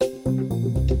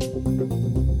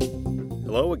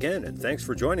Hello again, and thanks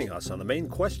for joining us on the Maine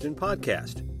Question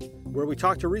podcast, where we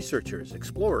talk to researchers,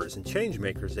 explorers, and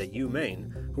changemakers at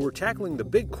Maine who are tackling the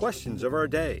big questions of our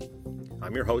day.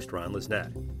 I'm your host, Ron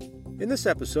Lisnett. In this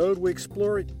episode, we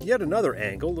explore yet another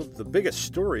angle of the biggest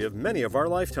story of many of our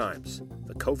lifetimes,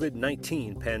 the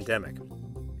COVID-19 pandemic.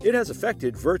 It has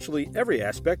affected virtually every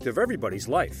aspect of everybody's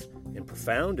life in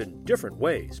profound and different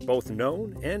ways, both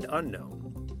known and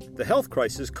unknown. The health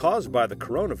crisis caused by the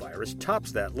coronavirus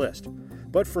tops that list,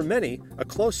 but for many, a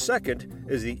close second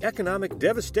is the economic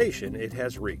devastation it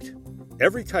has wreaked.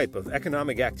 Every type of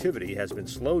economic activity has been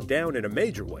slowed down in a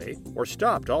major way or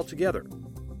stopped altogether.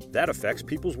 That affects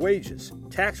people's wages,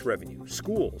 tax revenue,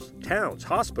 schools, towns,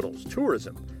 hospitals,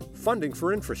 tourism, funding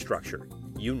for infrastructure,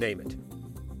 you name it.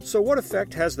 So what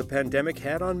effect has the pandemic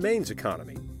had on Maine's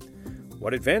economy?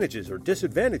 What advantages or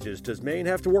disadvantages does Maine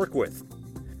have to work with?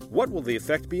 What will the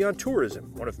effect be on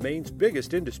tourism, one of Maine's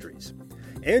biggest industries?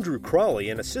 Andrew Crawley,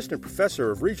 an assistant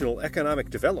professor of regional economic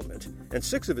development, and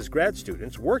 6 of his grad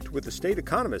students worked with the state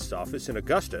economist's office in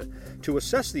Augusta to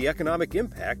assess the economic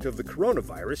impact of the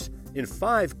coronavirus in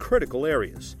 5 critical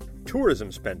areas: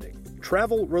 tourism spending,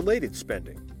 travel-related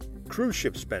spending, cruise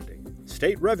ship spending,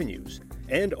 state revenues,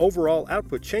 and overall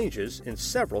output changes in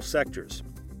several sectors.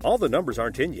 All the numbers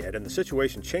aren't in yet, and the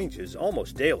situation changes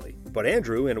almost daily. But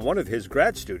Andrew and one of his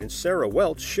grad students, Sarah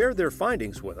Welch, shared their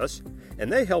findings with us,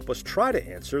 and they help us try to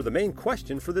answer the main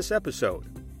question for this episode.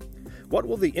 What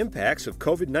will the impacts of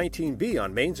COVID-19 be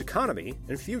on Maine's economy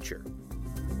and future?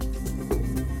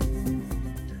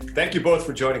 Thank you both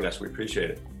for joining us. We appreciate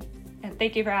it. And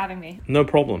thank you for having me. No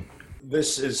problem.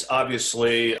 This is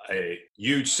obviously a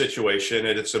huge situation,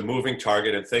 and it's a moving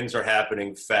target, and things are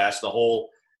happening fast. The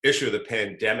whole issue of the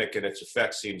pandemic and its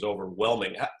effects seems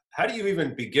overwhelming. How do you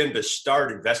even begin to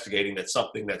start investigating that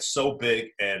something that's so big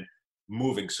and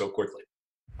moving so quickly?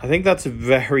 I think that's a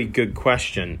very good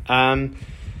question.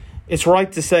 It's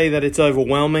right to say that it's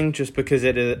overwhelming just because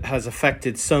it has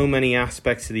affected so many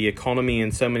aspects of the economy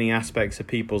and so many aspects of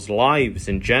people's lives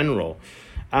in general.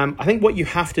 I think what you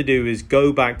have to do is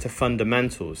go back to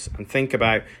fundamentals and think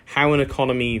about how an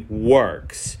economy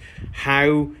works,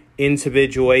 how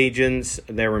individual agents,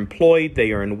 they're employed,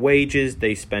 they earn wages,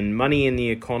 they spend money in the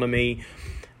economy.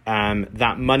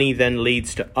 That money then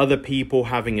leads to other people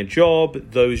having a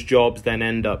job. Those jobs then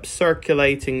end up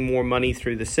circulating more money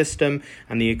through the system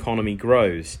and the economy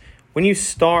grows. When you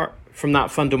start from that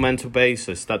fundamental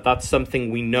basis, that's something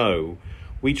we know,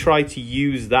 we try to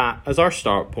use that as our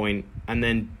start point and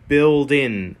then build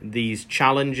in these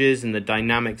challenges and the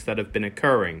dynamics that have been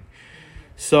occurring.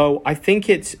 So I think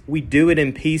we do it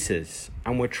in pieces,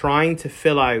 and we're trying to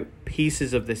fill out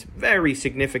pieces of this very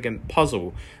significant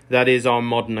puzzle that is our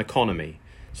modern economy.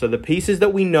 So the pieces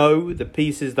that we know, the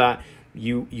pieces that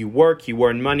you work, you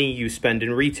earn money, you spend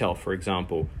in retail, for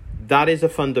example, that is a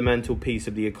fundamental piece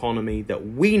of the economy that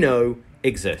we know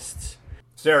exists.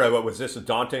 Sarah, was this a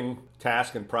daunting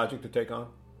task and project to take on?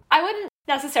 I wouldn't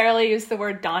necessarily use the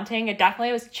word daunting. It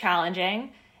definitely was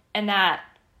challenging in that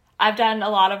I've done a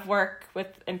lot of work with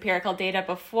empirical data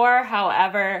before.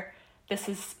 However, this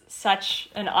is such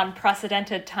an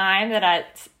unprecedented time that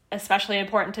it's especially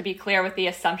important to be clear with the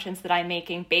assumptions that I'm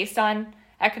making based on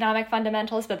economic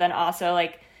fundamentals. But then also,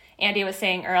 like Andy was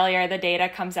saying earlier, the data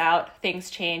comes out, things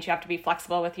change. You have to be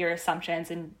flexible with your assumptions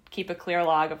and keep a clear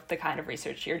log of the kind of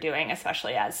research you're doing,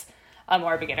 especially as a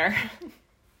more beginner.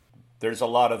 There's a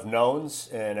lot of knowns,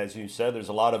 and as you said, there's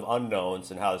a lot of unknowns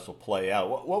and how this will play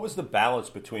out. What was the balance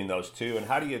between those two, and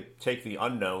how do you take the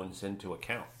unknowns into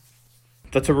account?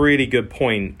 That's a really good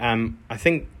point. I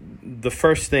think the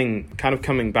first thing, kind of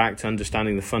coming back to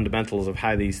understanding the fundamentals of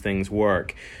how these things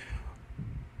work,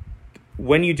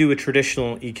 when you do a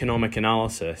traditional economic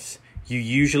analysis, you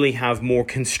usually have more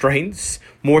constraints,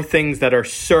 more things that are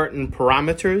certain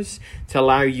parameters to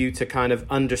allow you to kind of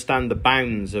understand the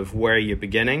bounds of where you're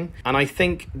beginning. And I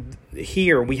think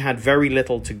here we had very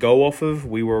little to go off of.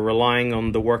 We were relying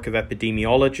on the work of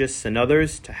epidemiologists and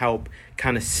others to help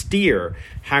kind of steer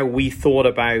how we thought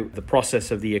about the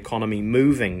process of the economy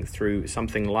moving through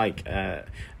something like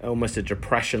almost a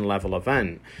depression level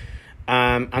event.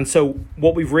 And so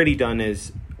what we've really done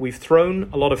is we've thrown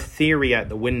a lot of theory out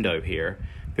the window here,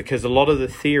 because a lot of the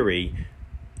theory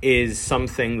is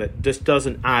something that just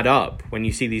doesn't add up when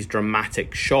you see these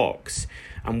dramatic shocks.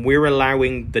 And we're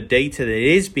allowing the data that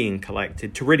is being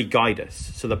collected to really guide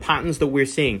us. So the patterns that we're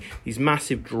seeing, these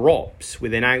massive drops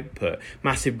within output,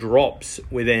 massive drops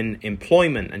within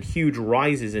employment, and huge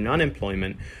rises in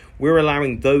unemployment, we're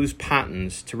allowing those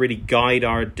patterns to really guide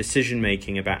our decision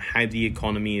making about how the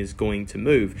economy is going to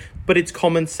move. But it's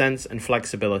common sense and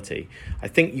flexibility. I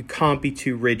think you can't be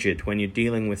too rigid when you're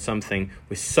dealing with something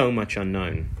with so much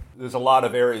unknown. There's a lot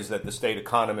of areas that the state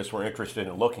economists were interested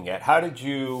in looking at. How did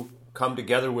you come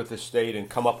together with the state and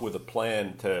come up with a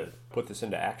plan to put this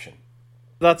into action?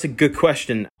 That's a good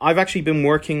question. I've actually been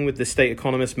working with the state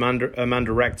economist,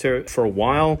 Amanda Rector, for a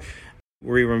while.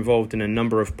 We were involved in a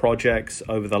number of projects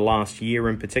over the last year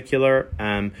in particular.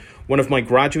 One of my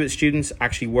graduate students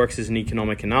actually works as an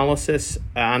economic analyst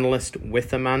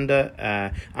with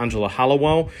Amanda, Angela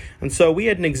Hallowell. And so we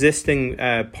had an existing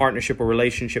partnership or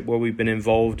relationship where we've been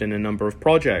involved in a number of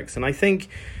projects. And I think,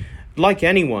 like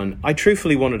anyone, I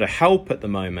truthfully wanted to help at the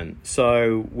moment.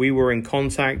 So we were in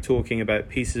contact talking about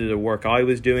pieces of work I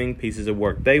was doing, pieces of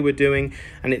work they were doing,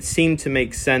 and it seemed to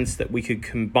make sense that we could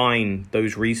combine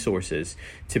those resources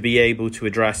to be able to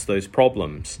address those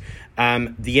problems.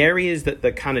 The areas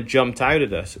that kind of jumped out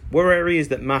at us were areas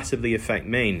that massively affect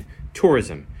Maine.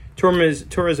 Tourism.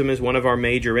 Tourism is one of our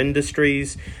major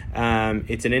industries.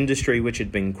 It's an industry which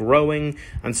had been growing,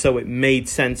 and so it made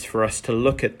sense for us to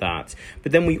look at that.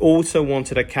 But then we also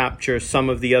wanted to capture some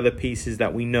of the other pieces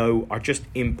that we know are just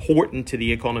important to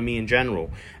the economy in general.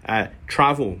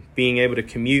 Travel, being able to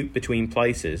commute between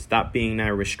places, that being now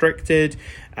restricted,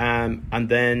 and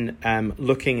then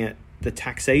looking at the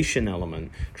taxation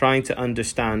element, trying to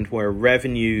understand where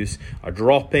revenues are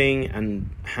dropping and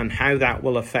how that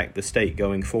will affect the state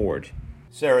going forward.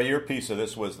 Sarah, your piece of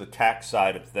this was the tax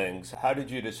side of things. How did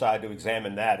you decide to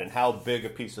examine that, and how big a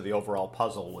piece of the overall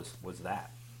puzzle was that?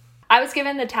 I was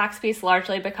given the tax piece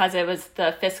largely because it was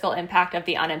the fiscal impact of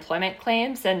the unemployment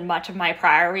claims, and much of my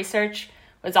prior research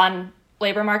was on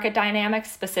labor market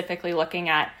dynamics, specifically looking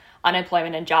at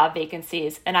unemployment and job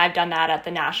vacancies, and I've done that at the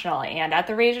national and at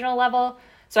the regional level.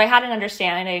 So I had an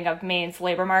understanding of Maine's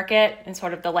labor market and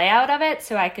sort of the layout of it,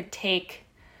 so I could take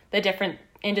the different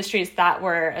industries that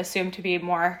were assumed to be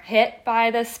more hit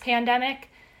by this pandemic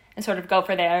and sort of go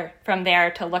from there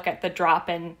to look at the drop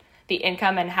in the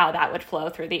income and how that would flow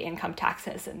through the income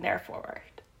taxes and therefore.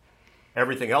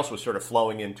 Everything else was sort of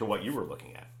flowing into what you were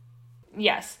looking at.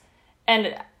 Yes.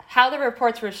 And how the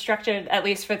reports were structured, at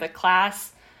least for the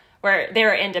class, where they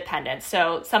were independent.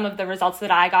 So some of the results that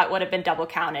I got would have been double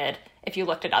counted if you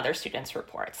looked at other students'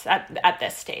 reports at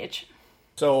this stage.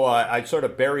 So I sort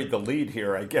of buried the lead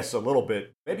here, I guess, a little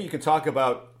bit. Maybe you could talk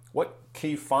about what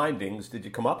key findings did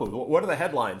you come up with? What are the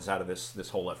headlines out of this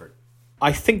whole effort?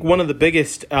 I think one of the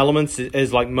biggest elements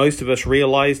is, like most of us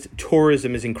realized,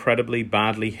 tourism is incredibly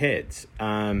badly hit.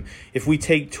 If we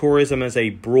take tourism as a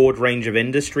broad range of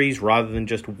industries rather than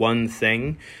just one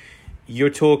thing, you're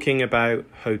talking about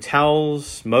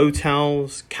hotels,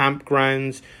 motels,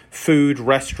 campgrounds, food,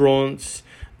 restaurants,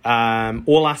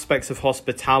 all aspects of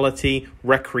hospitality,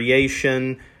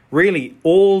 recreation. Really,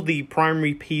 all the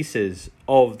primary pieces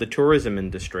of the tourism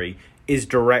industry is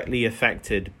directly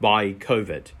affected by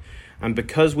COVID. And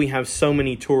because we have so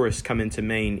many tourists come into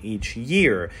Maine each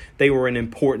year, they were an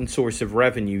important source of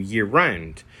revenue year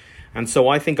round. And so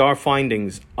I think our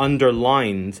findings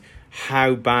underlined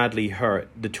how badly hurt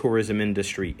the tourism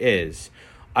industry is.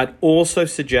 I'd also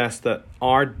suggest that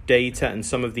our data and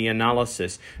some of the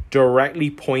analysis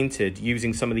directly pointed,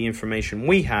 using some of the information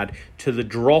we had, to the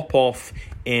drop-off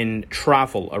in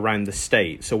travel around the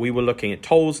state. So we were looking at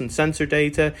tolls and sensor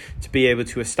data to be able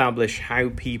to establish how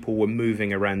people were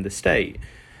moving around the state.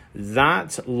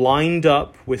 That lined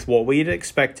up with what we had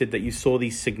expected, that you saw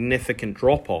these significant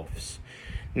drop-offs.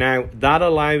 Now, that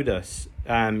allowed us,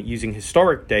 using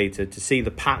historic data, to see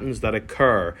the patterns that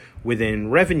occur within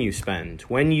revenue spend.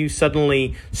 When you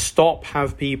suddenly stop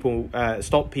people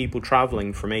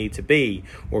traveling from A to B,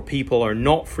 or people are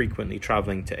not frequently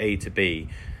traveling to A to B,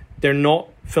 they're not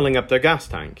filling up their gas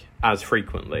tank as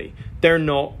frequently. They're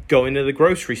not going to the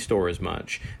grocery store as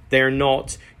much. They're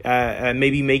not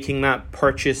maybe making that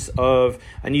purchase of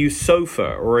a new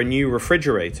sofa or a new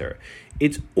refrigerator.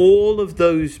 It's all of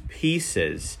those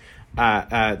pieces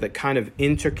that kind of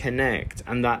interconnect,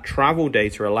 and that travel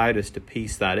data allowed us to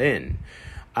piece that in.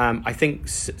 I think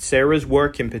Sarah's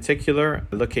work in particular,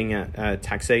 looking at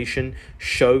taxation,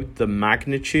 showed the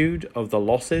magnitude of the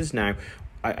losses. Now,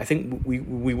 I think we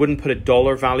wouldn't put a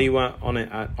dollar value on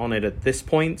it at this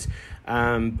point,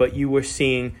 but you were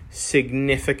seeing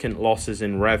significant losses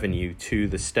in revenue to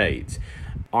the state.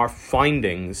 Our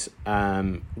findings,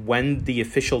 when the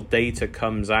official data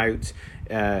comes out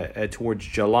towards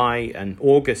July and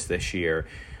August this year,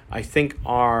 I think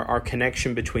our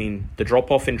connection between the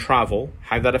drop-off in travel,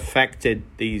 how that affected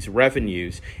these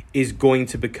revenues, is going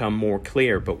to become more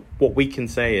clear. But what we can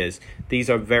say is these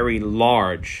are very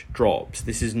large drops.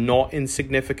 This is not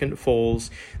insignificant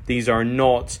falls. These are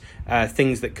not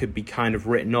things that could be kind of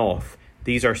written off.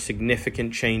 These are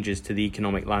significant changes to the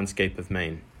economic landscape of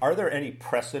Maine. Are there any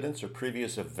precedents or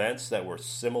previous events that were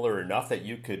similar enough that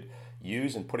you could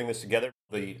use in putting this together?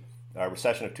 The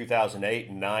recession of 2008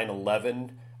 and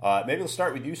 9/11. Maybe we'll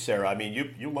start with you, Sarah. I mean,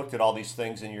 you looked at all these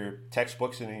things in your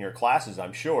textbooks and in your classes,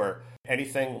 I'm sure.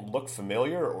 Anything look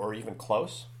familiar or even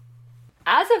close?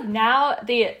 As of now,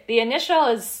 the initial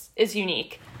is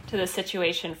unique to the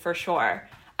situation for sure.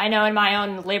 I know in my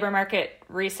own labor market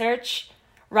research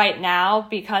right now,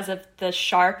 because of the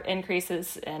sharp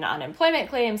increases in unemployment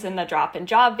claims and the drop in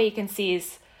job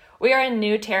vacancies, we are in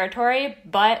new territory,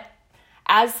 but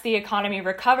as the economy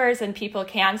recovers and people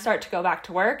can start to go back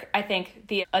to work, I think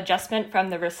the adjustment from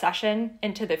the recession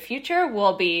into the future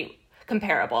will be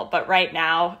comparable. But right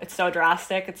now, it's so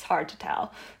drastic, it's hard to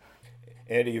tell.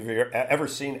 Andy, have you ever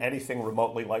seen anything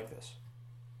remotely like this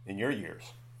in your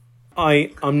years?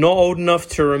 I'm not old enough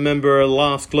to remember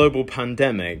last global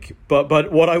pandemic,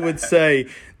 but what I would say,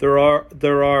 there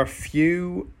are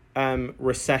few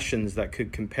recessions that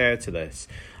could compare to this.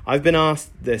 I've been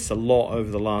asked this a lot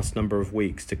over the last number of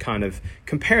weeks to kind of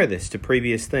compare this to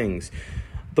previous things.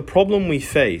 The problem we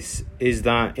face is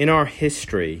that in our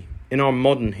history, in our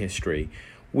modern history,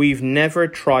 we've never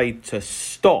tried to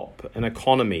stop an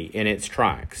economy in its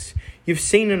tracks. You've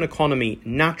seen an economy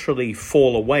naturally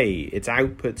fall away, its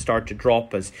output start to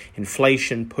drop as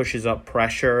inflation pushes up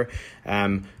pressure,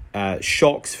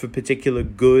 shocks for particular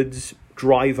goods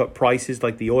drive up prices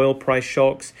like the oil price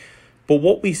shocks. But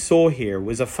what we saw here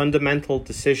was a fundamental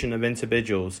decision of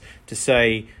individuals to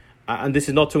say, and this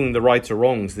is not talking the rights or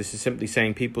wrongs, this is simply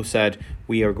saying people said,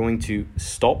 we are going to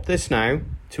stop this now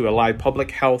to allow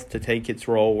public health to take its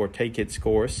role or take its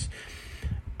course.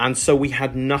 And so we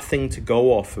had nothing to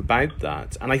go off about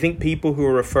that. And I think people who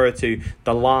refer to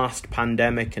the last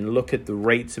pandemic and look at the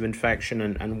rates of infection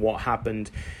and what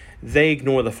happened, they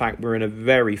ignore the fact we're in a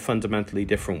very fundamentally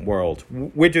different world.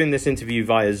 We're doing this interview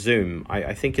via Zoom.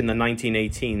 I think in the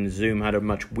 1918, Zoom had a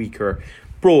much weaker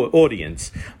broad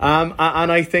audience. And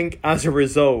I think as a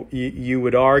result, you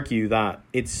would argue that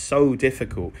it's so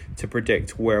difficult to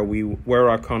predict where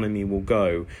our economy will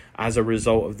go as a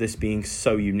result of this being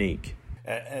so unique.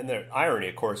 And the irony,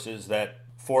 of course, is that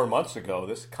 4 months ago,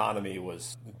 this economy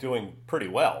was doing pretty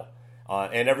well.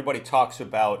 And everybody talks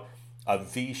about a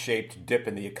V-shaped dip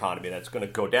in the economy that's going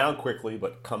to go down quickly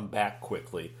but come back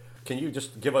quickly. Can you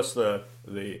just give us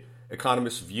the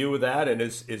economist's view of that? And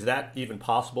is that even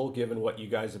possible given what you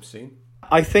guys have seen?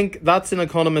 I think that's an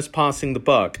economist passing the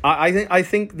buck. I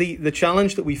think the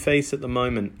challenge that we face at the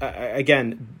moment,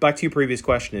 again, back to your previous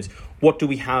question, is what do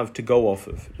we have to go off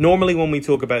of? Normally when we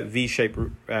talk about V-shaped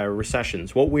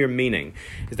recessions, what we're meaning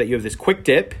is that you have this quick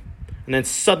dip, and then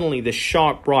suddenly this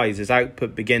sharp rise as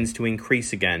output begins to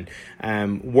increase again.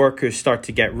 Workers start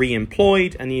to get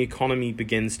re-employed and the economy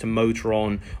begins to motor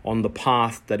on the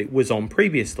path that it was on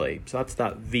previously. So that's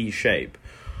that V shape.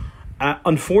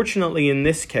 Unfortunately, in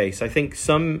this case, I think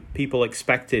some people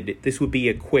expected this would be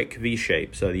a quick V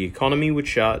shape. So the economy would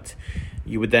shut,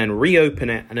 you would then reopen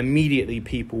it, and immediately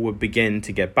people would begin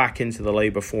to get back into the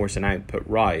labor force and output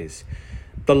rise.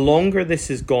 The longer this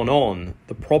has gone on,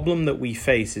 the problem that we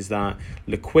face is that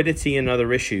liquidity and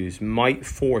other issues might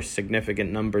force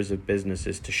significant numbers of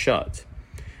businesses to shut.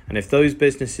 And if those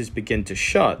businesses begin to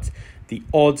shut, the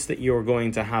odds that you're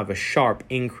going to have a sharp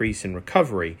increase in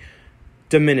recovery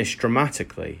diminish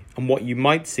dramatically. And what you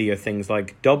might see are things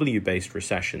like W-based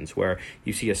recessions, where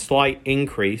you see a slight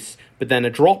increase, but then a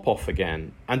drop-off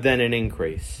again, and then an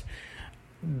increase.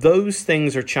 Those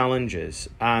things are challenges.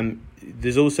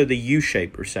 There's also the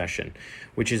U-shaped recession,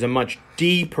 which is a much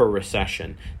deeper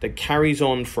recession that carries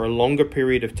on for a longer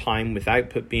period of time with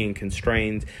output being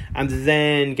constrained and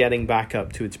then getting back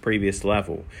up to its previous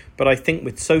level. But I think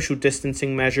with social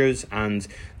distancing measures and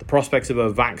the prospects of a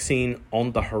vaccine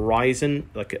on the horizon,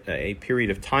 like a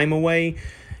period of time away,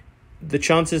 the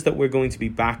chances that we're going to be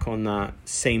back on that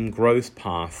same growth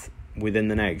path within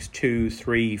the next 2,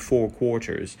 3, 4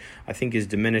 quarters, I think is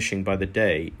diminishing by the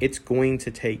day. It's going to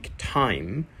take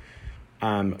time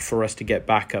for us to get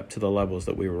back up to the levels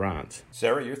that we were at.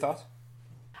 Sarah, your thoughts?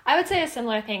 I would say a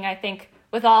similar thing. I think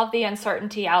with all of the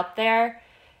uncertainty out there,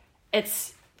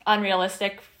 it's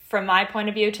unrealistic from my point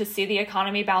of view to see the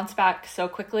economy bounce back so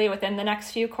quickly within the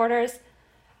next few quarters.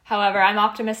 However, I'm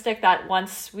optimistic that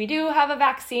once we do have a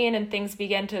vaccine and things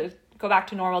begin to go back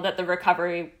to normal, that the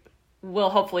recovery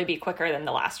will hopefully be quicker than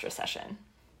the last recession.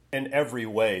 In every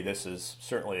way, this is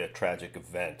certainly a tragic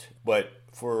event. But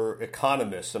for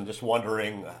economists, I'm just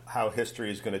wondering how history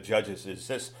is going to judge us. Is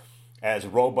this as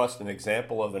robust an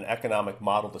example of an economic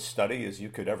model to study as you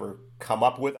could ever come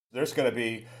up with? There's going to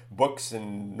be books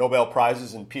and Nobel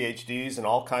Prizes and PhDs and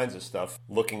all kinds of stuff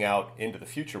looking out into the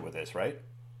future with this, right?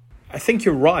 I think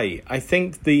you're right. I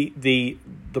think the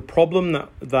problem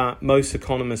that most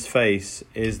economists face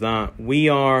is that we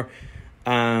are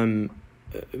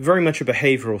very much a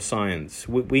behavioral science.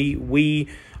 We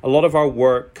a lot of our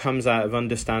work comes out of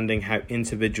understanding how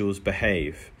individuals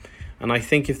behave. And I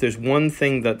think if there's one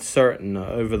thing that's certain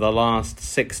over the last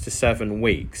 6 to 7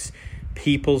 weeks,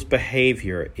 people's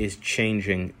behavior is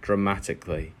changing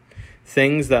dramatically.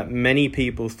 Things that many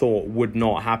people thought would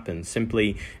not happen,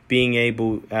 simply being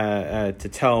able to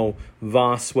tell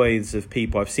vast swathes of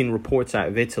people. I've seen reports out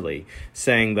of Italy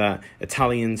saying that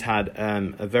Italians had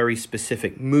a very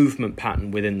specific movement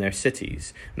pattern within their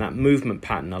cities. And that movement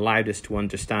pattern allowed us to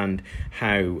understand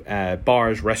how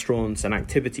bars, restaurants, and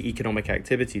economic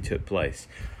activity took place.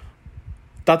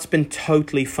 That's been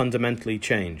totally fundamentally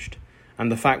changed.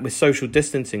 And the fact with social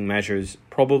distancing measures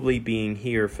probably being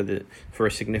here for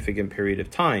a significant period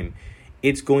of time,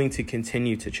 it's going to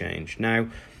continue to change. Now,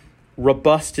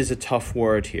 robust is a tough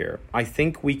word here. I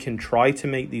think we can try to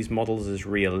make these models as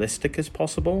realistic as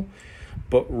possible,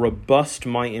 but robust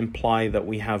might imply that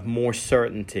we have more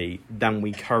certainty than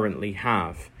we currently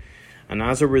have. And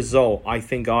as a result, I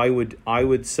think I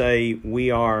would say we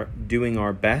are doing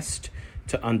our best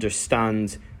to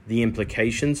understand the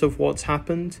implications of what's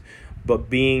happened.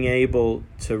 But being able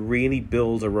to really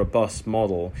build a robust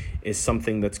model is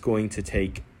something that's going to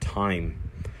take time.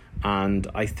 And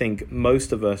I think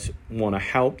most of us want to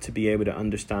help to be able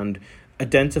to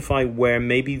identify where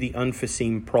maybe the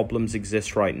unforeseen problems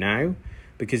exist right now.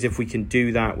 Because if we can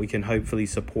do that, we can hopefully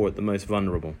support the most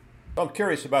vulnerable. I'm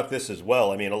curious about this as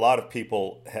well. I mean, a lot of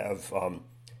people have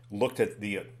looked at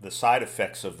the side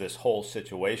effects of this whole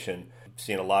situation. I've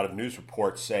seen a lot of news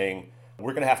reports saying,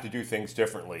 we're going to have to do things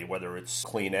differently, whether it's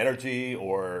clean energy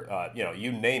or,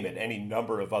 you name it, any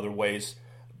number of other ways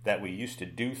that we used to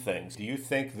do things. Do you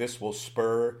think this will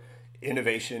spur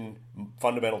innovation,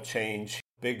 fundamental change,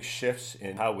 big shifts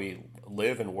in how we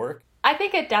live and work? I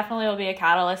think it definitely will be a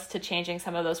catalyst to changing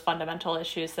some of those fundamental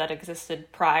issues that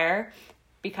existed prior,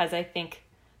 because I think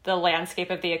the landscape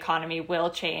of the economy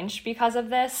will change because of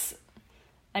this.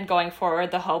 And going forward,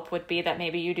 the hope would be that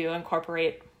maybe you do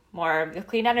incorporate more of the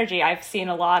clean energy. I've seen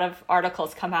a lot of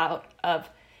articles come out of,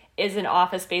 is an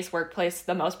office-based workplace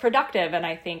the most productive? And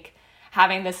I think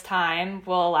having this time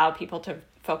will allow people to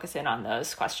focus in on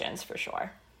those questions for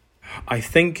sure. I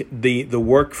think the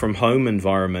work from home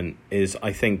environment is,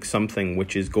 I think, something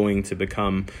which is going to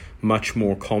become much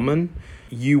more common.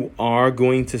 You are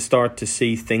going to start to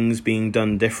see things being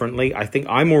done differently. I think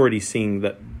I'm already seeing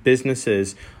that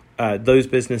businesses, those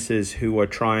businesses who are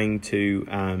trying to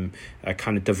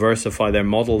kind of diversify their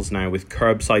models now with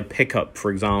curbside pickup, for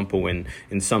example,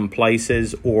 in some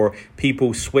places, or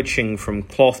people switching from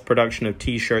cloth production of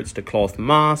T-shirts to cloth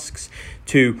masks,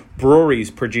 to breweries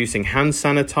producing hand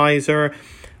sanitizer.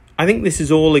 I think this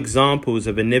is all examples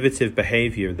of innovative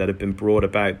behavior that have been brought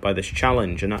about by this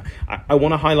challenge. And I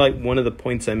want to highlight one of the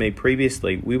points I made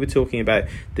previously. We were talking about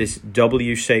this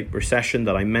W-shaped recession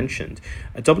that I mentioned.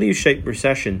 A W-shaped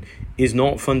recession is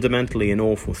not fundamentally an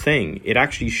awful thing. It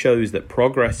actually shows that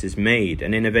progress is made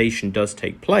and innovation does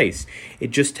take place.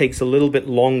 It just takes a little bit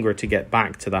longer to get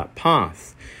back to that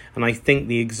path. And I think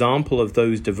the example of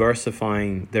those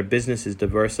diversifying, their businesses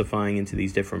diversifying into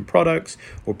these different products,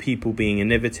 or people being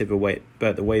innovative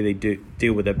about the way they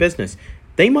deal with their business,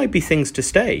 they might be things to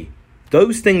stay.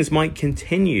 Those things might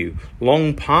continue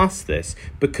long past this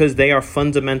because they are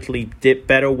fundamentally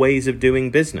better ways of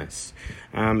doing business.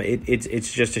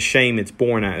 It's just a shame it's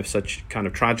born out of such kind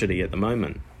of tragedy at the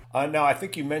moment. Now, I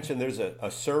think you mentioned there's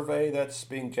a survey that's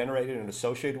being generated and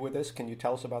associated with this. Can you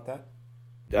tell us about that?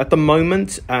 At the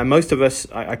moment, most of us,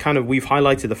 we've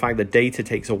highlighted the fact that data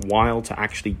takes a while to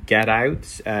actually get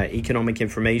out, economic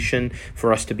information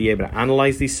for us to be able to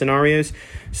analyze these scenarios.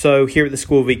 So here at the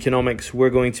School of Economics, we're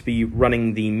going to be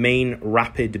running the Maine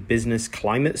Rapid Business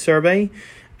Climate Survey.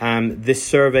 This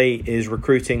survey is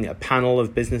recruiting a panel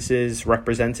of businesses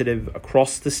representative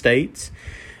across the state.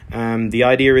 The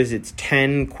idea is it's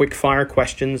 10 quick-fire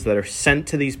questions that are sent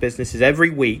to these businesses every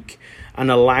week and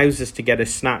allows us to get a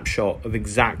snapshot of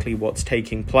exactly what's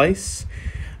taking place.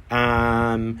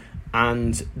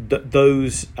 And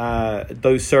those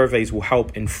surveys will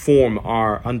help inform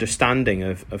our understanding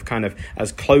of kind of,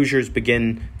 as closures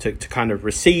begin to kind of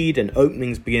recede and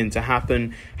openings begin to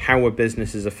happen, how a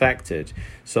business is affected.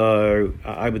 So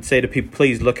I would say to people,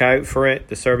 please look out for it.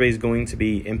 The survey is going to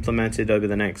be implemented over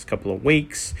the next couple of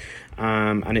weeks,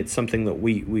 and it's something that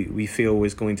we feel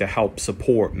is going to help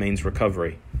support Maine's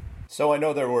recovery. So I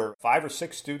know there were 5 or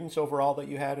 6 students overall that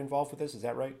you had involved with this. Is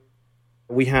that right?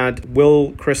 We had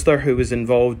Will Chrysler, who was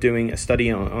involved doing a study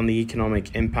on the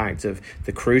economic impact of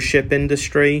the cruise ship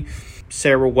industry.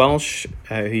 Sarah Welsh,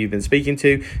 who you've been speaking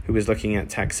to, who was looking at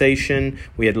taxation.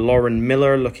 We had Lauren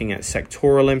Miller looking at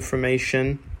sectoral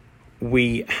information.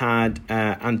 We had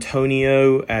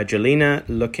Antonio Gelina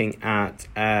looking at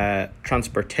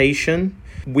transportation.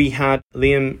 We had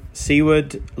Liam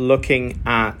Seaward looking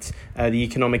at the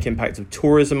economic impact of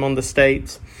tourism on the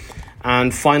state.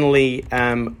 And finally,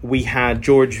 we had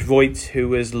George Voigt, who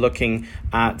was looking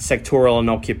at sectoral and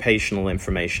occupational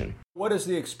information. What has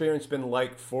the experience been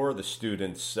like for the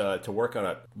students to work on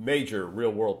a major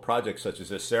real-world project such as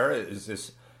this? Sarah, is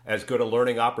this as good a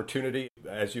learning opportunity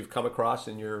as you've come across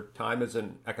in your time as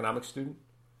an economics student?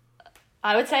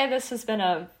 I would say this has been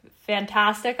a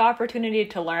fantastic opportunity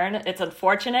to learn. It's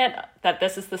unfortunate that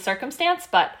this is the circumstance,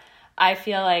 but I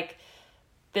feel like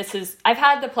I've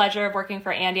had the pleasure of working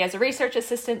for Andy as a research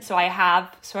assistant, so I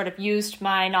have sort of used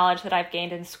my knowledge that I've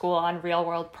gained in school on real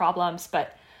world problems,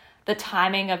 but the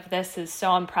timing of this is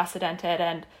so unprecedented,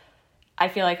 and I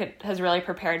feel like it has really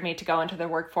prepared me to go into the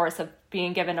workforce of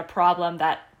being given a problem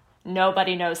that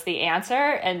nobody knows the answer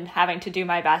and having to do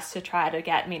my best to try to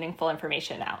get meaningful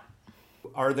information out.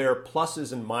 Are there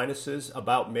pluses and minuses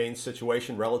about Maine's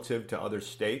situation relative to other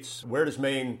states? Where does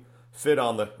Maine fit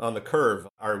on the curve?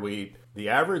 Are we the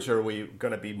average, or are we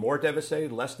going to be more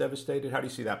devastated, less devastated? How do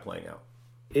you see that playing out?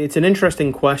 It's an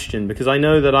interesting question, because I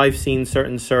know that I've seen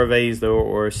certain surveys that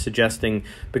are suggesting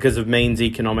because of Maine's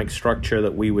economic structure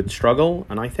that we would struggle,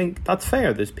 and I think that's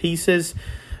fair. There's pieces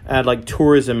like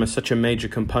tourism is such a major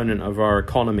component of our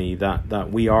economy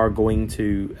that we are going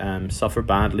to suffer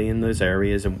badly in those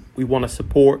areas, and we want to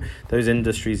support those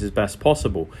industries as best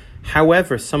possible.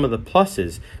 However, some of the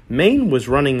pluses, Maine was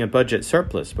running a budget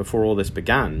surplus before all this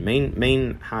began.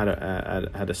 Maine had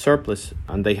a surplus,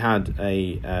 and they had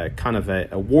a kind of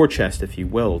a war chest, if you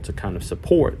will, to kind of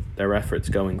support their efforts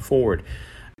going forward.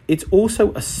 It's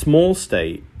also a small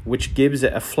state, which gives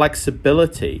it a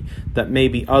flexibility that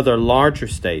maybe other larger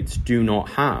states do not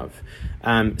have.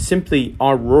 Simply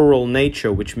our rural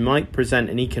nature, which might present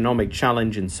an economic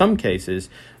challenge in some cases,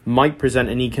 might present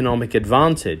an economic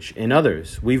advantage in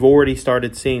others. We've already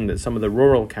started seeing that some of the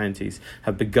rural counties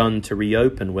have begun to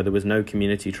reopen where there was no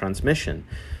community transmission.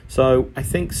 So I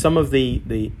think some of the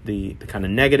kind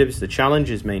of negatives, the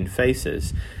challenges Maine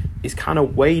faces, is kind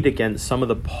of weighed against some of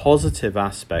the positive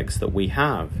aspects that we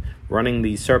have. Running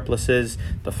these surpluses,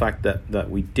 the fact that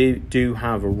we do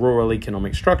have a rural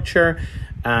economic structure,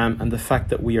 and the fact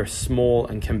that we are small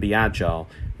and can be agile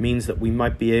means that we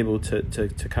might be able to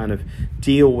kind of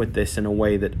deal with this in a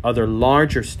way that other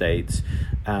larger states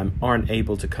aren't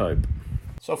able to cope.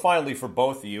 So finally, for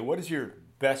both of you, what is your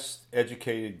best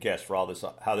educated guess for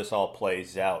how this all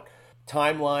plays out?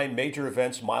 Timeline, major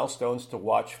events, milestones to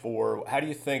watch for. How do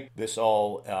you think this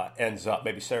all ends up?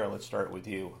 Maybe Sarah, let's start with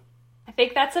you. I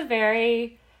think that's a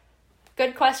very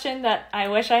good question that I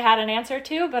wish I had an answer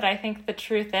to, but I think the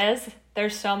truth is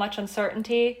there's so much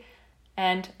uncertainty,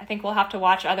 and I think we'll have to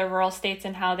watch other rural states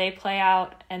and how they play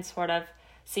out and sort of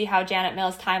see how Janet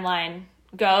Mills' timeline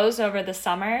goes over the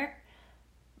summer.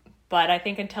 But I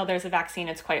think until there's a vaccine,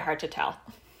 it's quite hard to tell.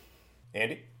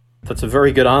 Andy? That's a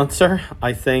very good answer.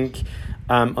 I think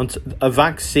a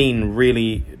vaccine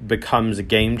really becomes a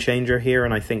game changer here,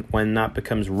 and I think when that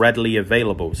becomes readily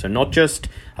available, so not just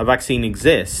a vaccine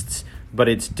exists, but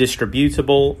it's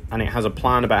distributable and it has a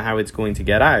plan about how it's going to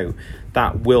get out,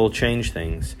 that will change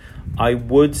things. I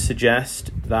would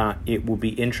suggest that it will be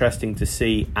interesting to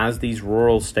see, as these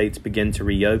rural states begin to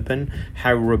reopen,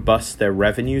 how robust their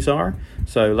revenues are.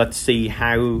 So let's see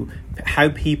how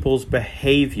people's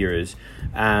behaviors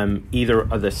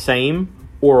either are the same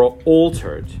or are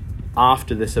altered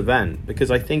after this event, because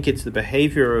I think it's the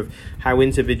behavior of how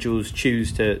individuals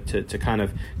choose to kind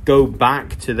of go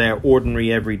back to their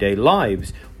ordinary everyday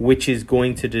lives, which is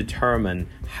going to determine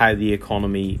how the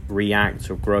economy reacts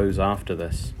or grows after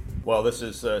this. Well, this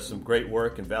is some great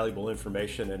work and valuable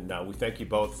information, and we thank you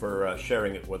both for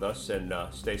sharing it with us, and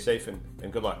stay safe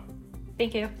and good luck.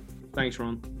 Thank you. Thanks,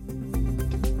 Ron.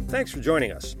 Thanks for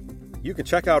joining us. You can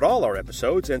check out all our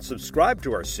episodes and subscribe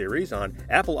to our series on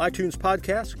Apple iTunes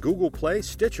Podcasts, Google Play,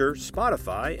 Stitcher,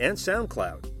 Spotify, and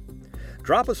SoundCloud.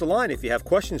 Drop us a line if you have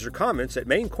questions or comments at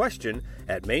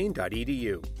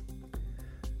mainquestion@maine.edu.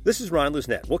 This is Ron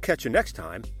Lisnett. We'll catch you next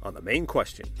time on the Maine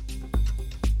Question.